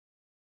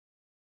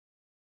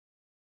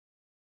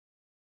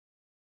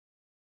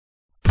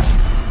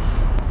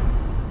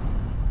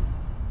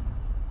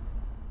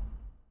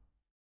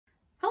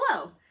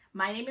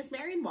My name is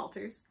Marianne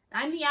Walters,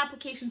 and I'm the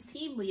Applications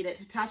Team Lead at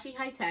Hitachi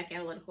High-Tech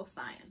Analytical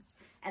Science,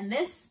 and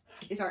this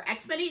is our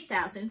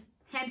X-MET8000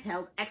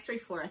 Handheld X-ray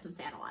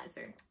Fluorescence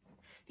Analyzer.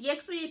 The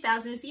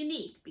X-MET8000 is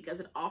unique because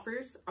it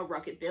offers a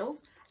rugged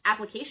build,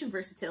 application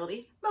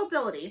versatility,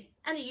 mobility,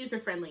 and a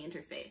user-friendly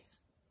interface.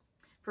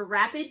 For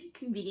rapid,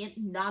 convenient,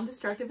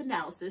 non-destructive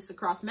analysis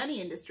across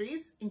many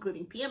industries,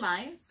 including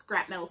PMI,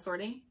 scrap metal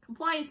sorting,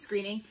 compliance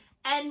screening,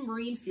 and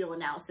marine fuel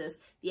analysis,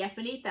 the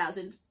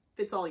X-MET8000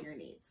 fits all your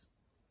needs.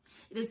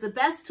 It is the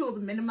best tool to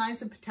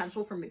minimize the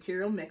potential for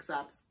material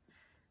mix-ups,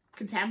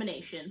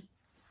 contamination,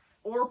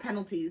 or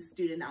penalties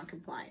due to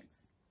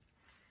non-compliance.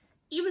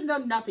 Even though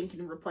nothing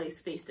can replace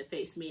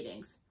face-to-face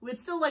meetings, we'd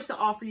still like to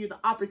offer you the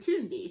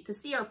opportunity to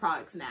see our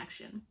products in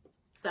action.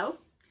 So,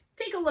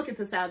 take a look at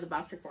this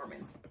out-of-the-box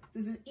performance.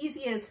 This is as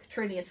easy as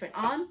turning the instrument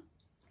on,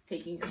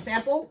 taking your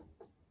sample,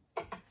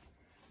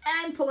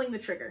 and pulling the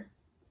trigger.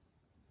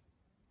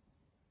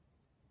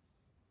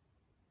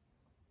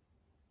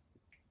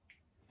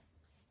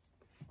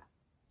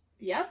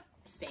 Yep,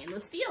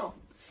 stainless steel.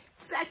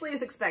 Exactly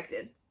as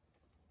expected.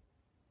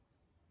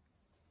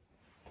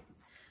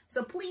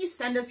 So please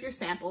send us your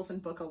samples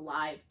and book a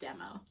live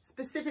demo,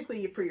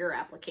 specifically for your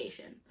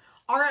application.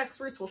 Our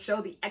experts will show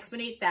the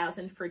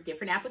X-MET8000 for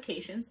different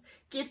applications,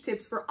 give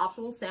tips for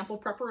optimal sample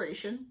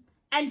preparation,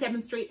 and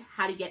demonstrate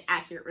how to get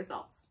accurate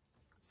results.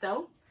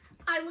 So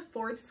I look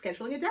forward to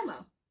scheduling a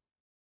demo.